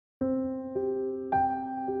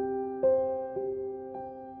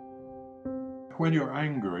when you're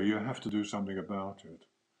angry, you have to do something about it.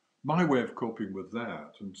 My way of coping with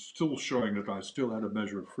that, and still showing that I still had a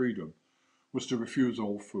measure of freedom, was to refuse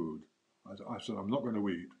all food. I said, I'm not going to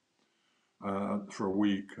eat. For a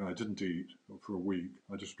week, I didn't eat. For a week,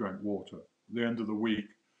 I just drank water. At the end of the week,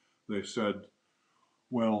 they said,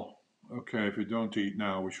 well, okay, if you don't eat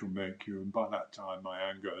now, we shall make you. And by that time, my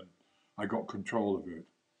anger, I got control of it.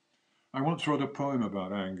 I once wrote a poem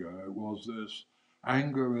about anger. It was this: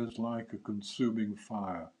 anger is like a consuming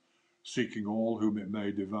fire, seeking all whom it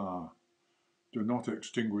may devour. Do not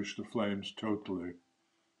extinguish the flames totally,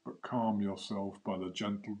 but calm yourself by the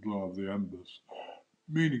gentle glow of the embers.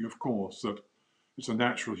 Meaning, of course, that it's a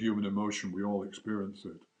natural human emotion, we all experience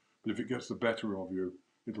it. But if it gets the better of you,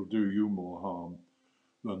 it'll do you more harm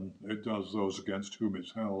than it does those against whom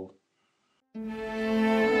it's held.